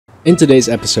In today's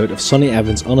episode of Sonny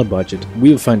Evans on a Budget, we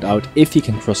will find out if you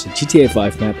can cross the GTA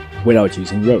 5 map without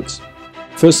using roads.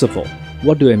 First of all,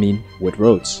 what do I mean with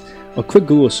roads? A quick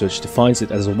Google search defines it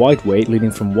as a wide way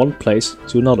leading from one place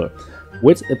to another,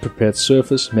 with a prepared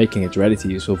surface making it ready to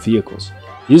use for vehicles.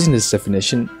 Using this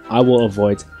definition, I will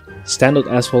avoid standard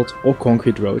asphalt or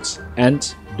concrete roads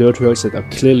and dirt roads that are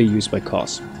clearly used by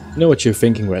cars. I know what you're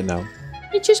thinking right now.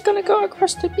 You're just gonna go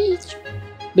across the beach.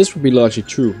 This would be largely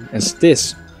true, as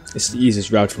this is the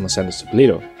easiest route from Los Santos to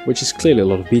Toledo, which is clearly a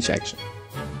lot of beach action.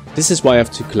 This is why I have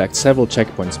to collect several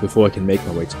checkpoints before I can make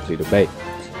my way to Toledo Bay.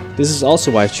 This is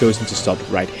also why I've chosen to stop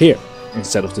right here,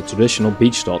 instead of the traditional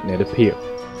beach stop near the pier.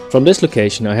 From this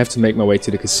location I have to make my way to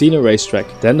the casino racetrack,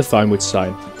 then the Vinewood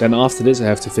sign, then after this I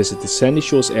have to visit the Sandy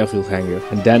Shores airfield hangar,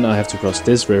 and then I have to cross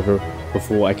this river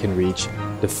before I can reach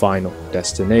the final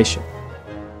destination.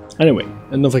 Anyway,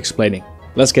 enough explaining,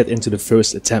 let's get into the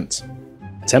first attempt.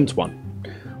 Attempt 1.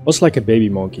 Was like a baby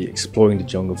monkey exploring the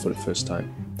jungle for the first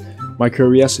time. My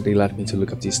curiosity led me to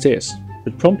look up these stairs,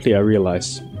 but promptly I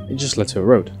realized it just led to a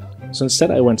road, so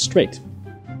instead I went straight,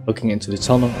 looking into the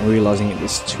tunnel and realizing it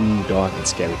is too dark and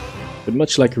scary. But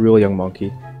much like a real young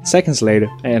monkey, seconds later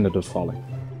I ended up falling.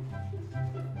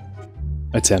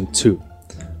 Attempt 2.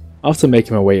 After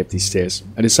making my way up these stairs,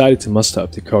 I decided to muster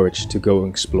up the courage to go and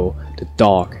explore the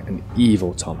dark and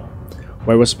evil tunnel,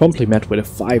 where I was promptly met with a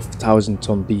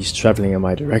 5,000-ton beast traveling in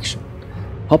my direction.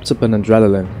 Hopped up on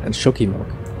adrenaline and shocky milk,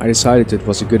 I decided it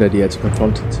was a good idea to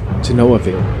confront it, to no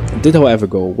avail. It did however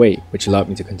go away, which allowed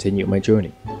me to continue my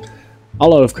journey.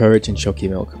 All out of courage and shocky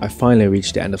milk, I finally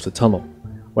reached the end of the tunnel,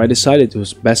 where I decided it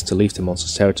was best to leave the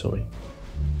monster's territory.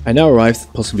 I now arrived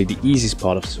at possibly the easiest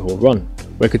part of the whole run,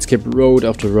 where I could skip road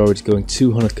after road going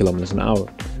 200 km an hour.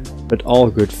 But all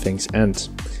good things end.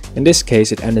 In this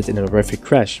case it ended in a horrific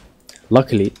crash.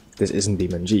 Luckily, this isn't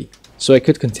Demon G, so I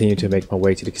could continue to make my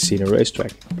way to the casino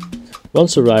racetrack.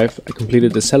 Once arrived, I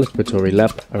completed the celebratory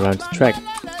lap around the track.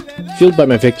 Fueled by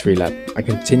my victory lap, I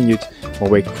continued my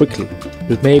way quickly,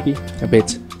 but maybe a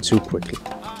bit too quickly.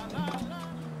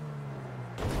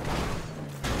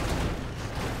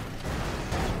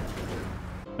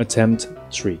 Attempt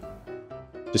 3.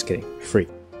 Just kidding, 3.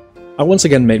 I once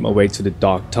again made my way to the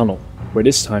dark tunnel, where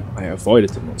this time I avoided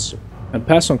the monster and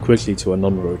passed on quickly to a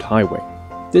non-road highway.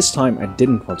 This time I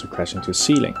didn't want to crash into a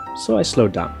ceiling, so I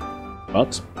slowed down.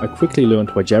 But I quickly learned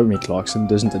why Jeremy Clarkson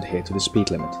doesn't adhere to the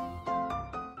speed limit.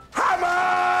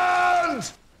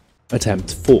 Hammond!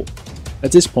 Attempt 4.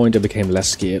 At this point I became less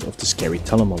scared of the scary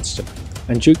tunnel monster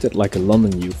and juked it like a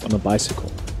London youth on a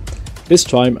bicycle. This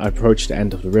time I approached the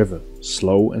end of the river,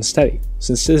 slow and steady,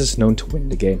 since this is known to win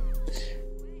the game.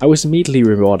 I was immediately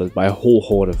rewarded by a whole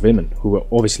horde of women who were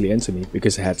obviously into me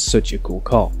because I had such a cool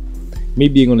car. Me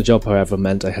being on the job however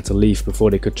meant I had to leave before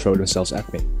they could throw themselves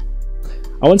at me.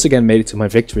 I once again made it to my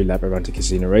victory lap around the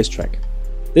casino racetrack.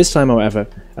 This time however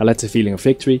I let the feeling of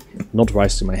victory not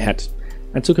rise to my head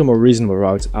and took a more reasonable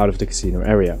route out of the casino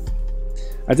area.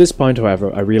 At this point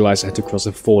however I realized I had to cross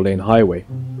a 4-lane highway.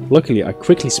 Luckily I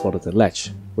quickly spotted a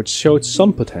ledge, which showed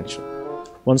some potential.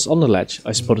 Once on the ledge,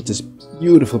 I spotted this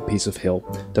beautiful piece of hill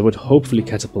that would hopefully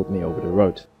catapult me over the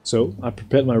road. So I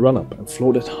prepared my run up and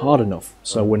floored it hard enough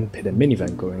so I wouldn't hit a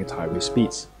minivan going at highway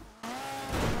speeds.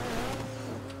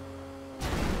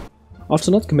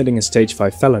 After not committing a stage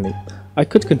 5 felony, I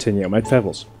could continue on my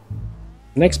travels.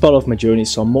 The next part of my journey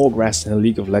saw more grass than a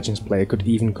League of Legends player could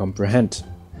even comprehend.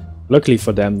 Luckily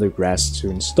for them, the grass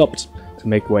soon stopped to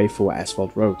make way for an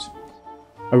asphalt road.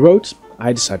 A road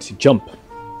I decided to jump.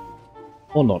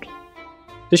 Or not.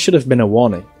 This should have been a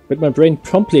warning, but my brain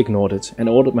promptly ignored it and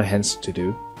ordered my hands to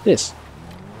do this.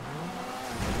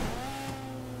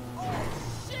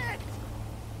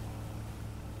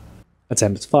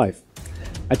 Attempt 5.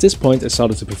 At this point I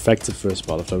started to perfect the first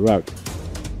part of the route,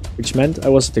 which meant I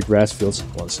was at the grass fields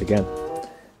once again.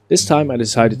 This time I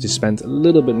decided to spend a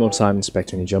little bit more time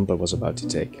inspecting the jump I was about to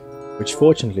take, which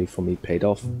fortunately for me paid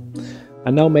off. I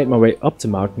now made my way up the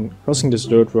mountain, crossing this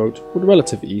dirt road with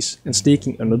relative ease and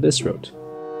sneaking under this road.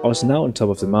 I was now on top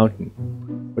of the mountain,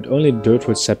 with only the dirt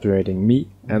road separating me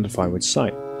and the Vinewood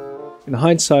sign. In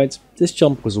hindsight, this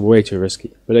jump was way too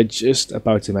risky, but I just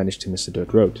about to manage to miss the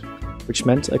dirt road, which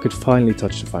meant I could finally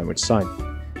touch the Vinewood sign.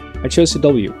 I chose the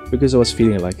W because I was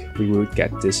feeling like we would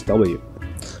get this W.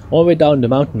 All the way down the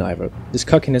mountain however, this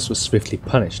cockiness was swiftly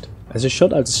punished, as I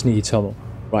shot out the sneaky tunnel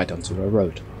right onto the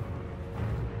road.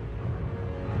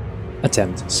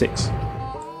 Attempt 6.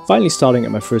 Finally starting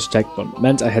at my first checkpoint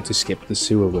meant I had to skip the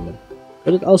sewer women,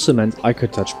 but it also meant I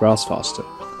could touch grass faster.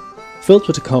 Filled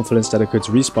with the confidence that I could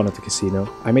respawn at the casino,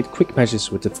 I made quick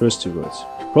matches with the first two roads,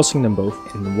 crossing them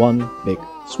both in one big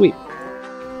sweep.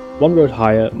 One road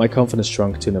higher, my confidence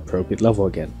shrunk to an appropriate level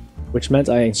again, which meant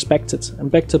I inspected and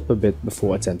backed up a bit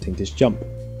before attempting this jump.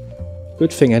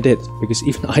 Good thing I did, because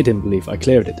even I didn't believe I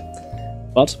cleared it.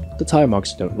 But the tire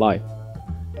marks don't lie.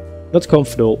 Not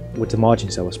comfortable with the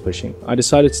margins I was pushing, I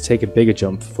decided to take a bigger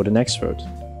jump for the next road.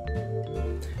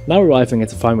 Now arriving at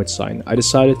the Vinewood sign, I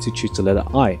decided to choose the letter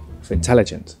I for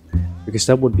intelligent, because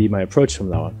that would be my approach from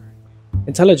now on.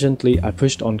 Intelligently, I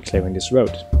pushed on clearing this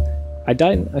road. I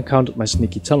then encountered my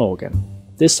sneaky tunnel again.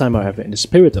 This time, however, in the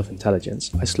spirit of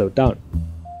intelligence, I slowed down.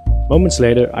 Moments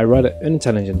later, I rather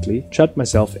unintelligently trapped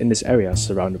myself in this area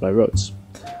surrounded by roads.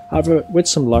 However, with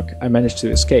some luck, I managed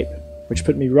to escape, which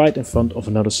put me right in front of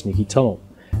another sneaky tunnel,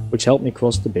 which helped me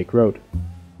cross the big road.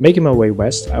 Making my way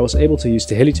west, I was able to use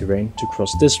the hilly terrain to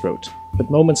cross this road, but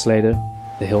moments later,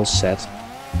 the hills said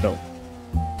no.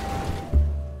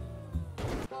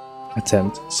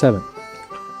 Attempt 7.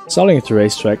 Starting at the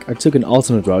racetrack, I took an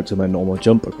alternate route to my normal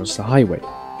jump across the highway,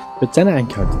 but then I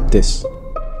encountered this,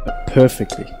 a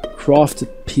perfectly crafted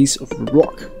piece of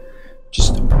rock,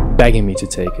 just begging me to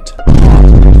take it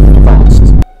hard and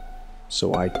fast.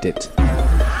 So I did.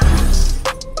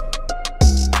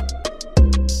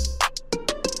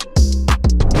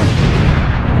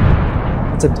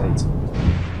 Attempt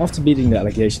 8. After beating the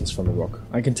allegations from the rock,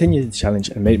 I continued the challenge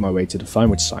and made my way to the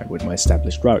Vinewood sign with my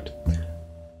established route.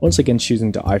 Once again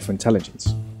choosing the I for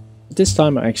intelligence. But this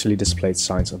time I actually displayed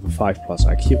signs of a 5+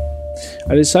 IQ.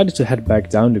 I decided to head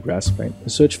back down the grass plain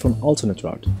and search for an alternate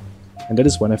route. And that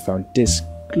is when I found this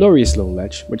glorious little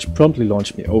ledge, which promptly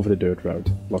launched me over the dirt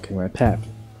road, blocking my path.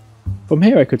 From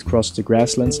here I could cross the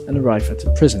grasslands and arrive at the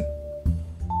prison.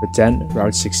 But then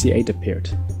Route 68 appeared,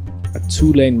 a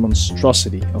 2-lane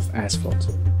monstrosity of asphalt.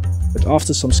 But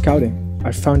after some scouting,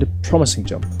 I found a promising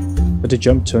jump, but the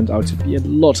jump turned out to be a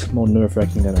lot more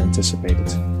nerve-wracking than I anticipated.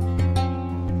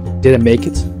 Did I make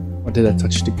it, or did I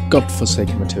touch the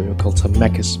godforsaken material called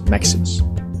Tamachus Maximus?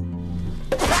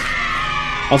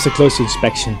 After close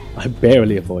inspection, I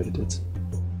barely avoided it,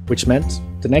 which meant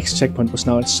the next checkpoint was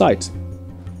now in sight.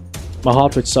 My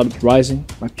heart rate started rising,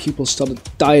 my pupils started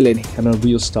dilating, and my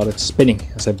wheels started spinning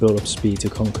as I built up speed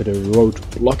to conquer the road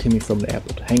blocking me from the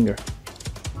airport hangar.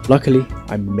 Luckily,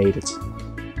 I made it.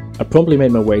 I promptly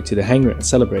made my way to the hangar and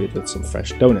celebrated with some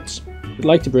fresh donuts. But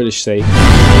like the British say,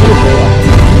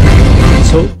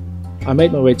 so I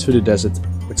made my way through the desert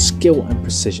with skill and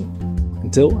precision,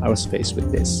 until I was faced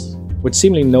with this. With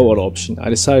seemingly no other option, I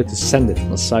decided to send it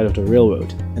on the side of the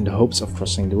railroad in the hopes of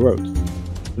crossing the road.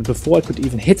 But before I could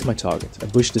even hit my target, a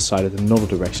bush decided another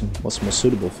direction was more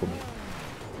suitable for me.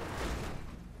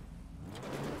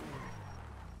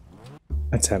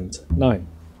 Attempt 9.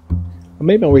 I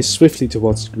made my way swiftly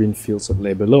towards the green fields that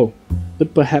lay below,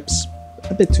 but perhaps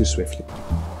a bit too swiftly.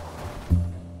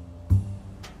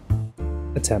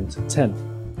 Attempt 10.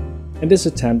 In this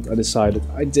attempt I decided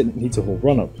I didn't need to hold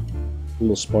run-up.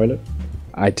 Little spoiler,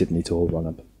 I did need to hold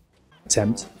run-up.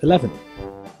 Attempt 11.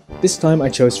 This time I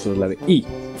chose for the letter E,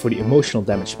 for the emotional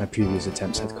damage my previous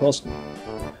attempts had caused me.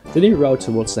 The new route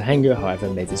towards the hangar, however,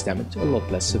 made this damage a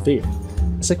lot less severe,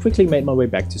 as I quickly made my way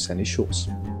back to Sandy Shores.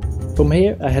 From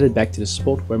here I headed back to the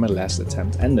spot where my last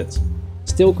attempt ended.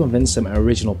 Still convinced that my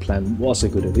original plan was a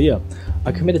good idea,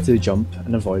 I committed to the jump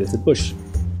and avoided the bush,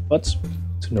 but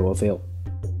to no avail.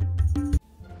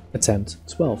 Attempt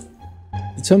 12.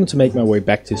 Determined to make my way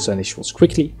back to Sandy Shores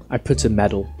quickly, I put the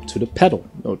pedal to the pedal.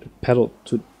 No, the pedal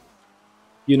to...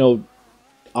 you know,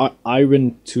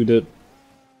 iron to the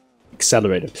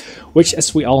accelerator, which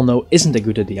as we all know isn't a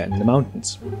good idea in the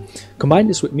mountains. Combine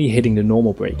this with me hitting the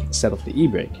normal brake instead of the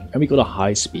e-brake, and we got a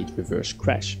high-speed reverse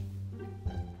crash.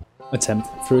 Attempt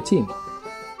 13.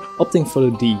 Opting for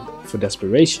the D for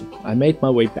desperation, I made my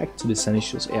way back to the Sandy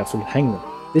Shores airfield hangar,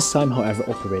 this time however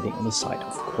operating on the side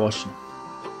of caution.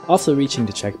 After reaching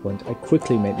the checkpoint, I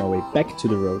quickly made my way back to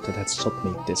the road that had stopped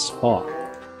me this far.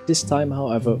 This time,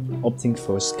 however, opting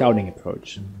for a scouting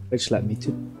approach, which led me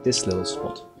to this little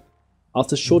spot.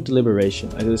 After short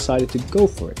deliberation, I decided to go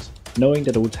for it. Knowing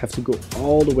that I would have to go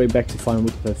all the way back to Vinewood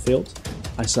if I failed,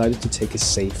 I decided to take a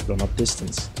safe run-up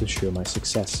distance to ensure my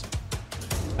success.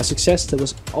 A success that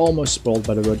was almost spoiled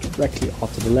by the road directly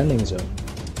after the landing zone.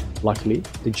 Luckily,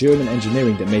 the German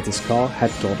engineering that made this car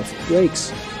had thought of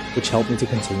brakes, which helped me to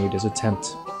continue this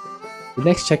attempt. The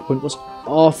next checkpoint was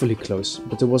awfully close,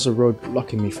 but there was a road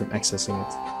blocking me from accessing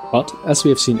it. But, as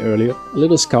we have seen earlier, a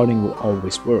little scouting will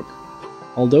always work.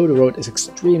 Although the road is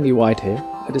extremely wide here,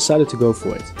 I decided to go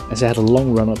for it, as I had a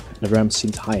long run up and the ramp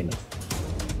seemed high enough.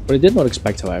 What I did not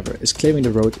expect, however, is clearing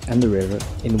the road and the river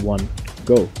in one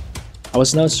go. I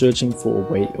was now searching for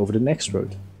a way over the next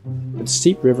road, but the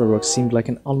steep river rock seemed like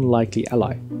an unlikely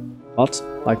ally. But,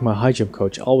 like my high jump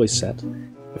coach always said,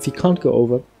 if you can't go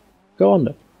over, go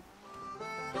under.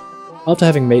 After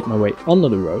having made my way under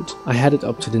the road, I headed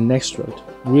up to the next road,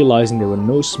 realizing there were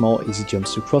no small easy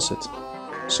jumps to cross it.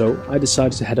 So I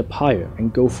decided to head up higher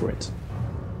and go for it.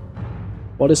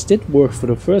 While this did work for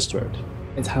the first road,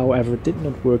 it however did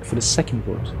not work for the second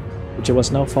road, which I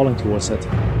was now falling towards at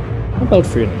about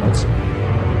 300 knots.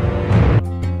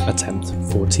 Attempt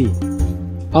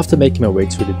 14. After making my way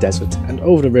through the desert and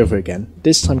over the river again,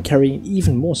 this time carrying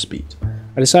even more speed,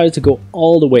 I decided to go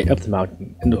all the way up the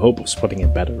mountain in the hope of spotting a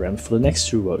better ramp for the next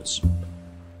two roads.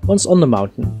 Once on the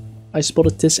mountain, I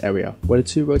spotted this area where the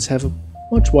two roads have a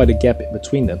much wider gap in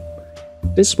between them.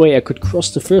 This way I could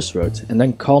cross the first road and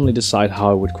then calmly decide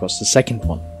how I would cross the second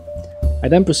one. I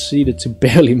then proceeded to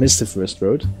barely miss the first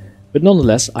road, but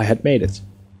nonetheless I had made it.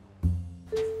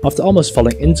 After almost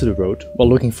falling into the road while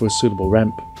looking for a suitable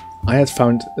ramp, I had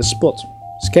found a spot.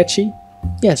 Sketchy?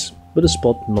 Yes, but a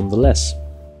spot nonetheless.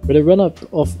 With a run-up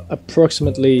of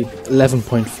approximately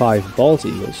 11.5 bald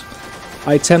eagles,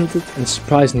 I attempted and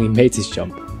surprisingly made this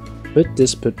jump, but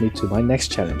this put me to my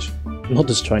next challenge, not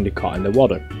destroying the car in the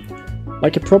water.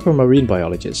 Like a proper marine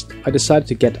biologist, I decided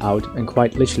to get out and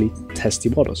quite literally test the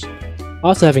waters.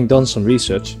 After having done some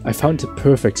research, I found the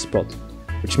perfect spot,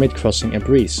 which made crossing a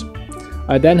breeze.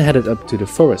 I then headed up to the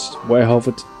forest, where I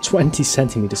hovered 20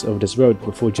 centimeters over this road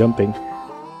before jumping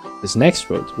this next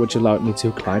road, which allowed me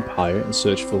to climb higher and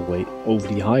search for a way over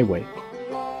the highway.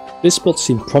 This spot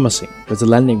seemed promising, but the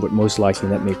landing would most likely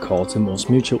let me a call to Mons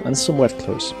Mutual and somewhat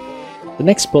close. The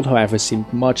next spot however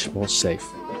seemed much more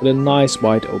safe, with a nice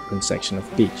wide open section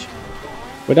of beach.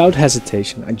 Without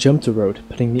hesitation I jumped the road,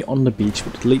 putting me on the beach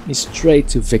which would lead me straight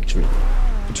to victory.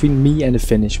 Between me and the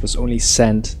finish was only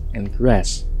sand and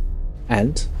grass.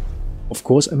 And, of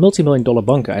course, a multi-million-dollar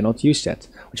bunker I had not used yet,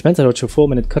 which meant I watched a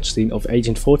 4-minute cutscene of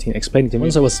Agent 14 explaining to me.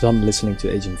 Once I was done listening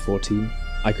to Agent 14,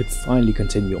 I could finally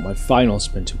continue on my final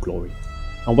sprint to glory.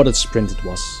 And what a sprint it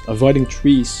was, avoiding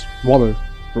trees, water,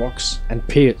 rocks and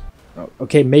piers.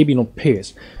 Okay, maybe not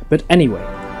piers, but anyway,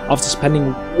 after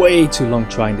spending way too long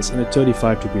trying this in a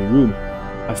 35-degree room,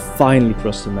 I finally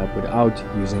crossed the map without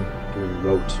using the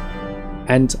road.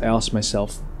 And I asked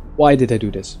myself, why did I do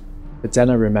this? But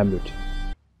then I remembered,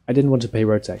 I didn't want to pay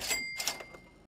road tax.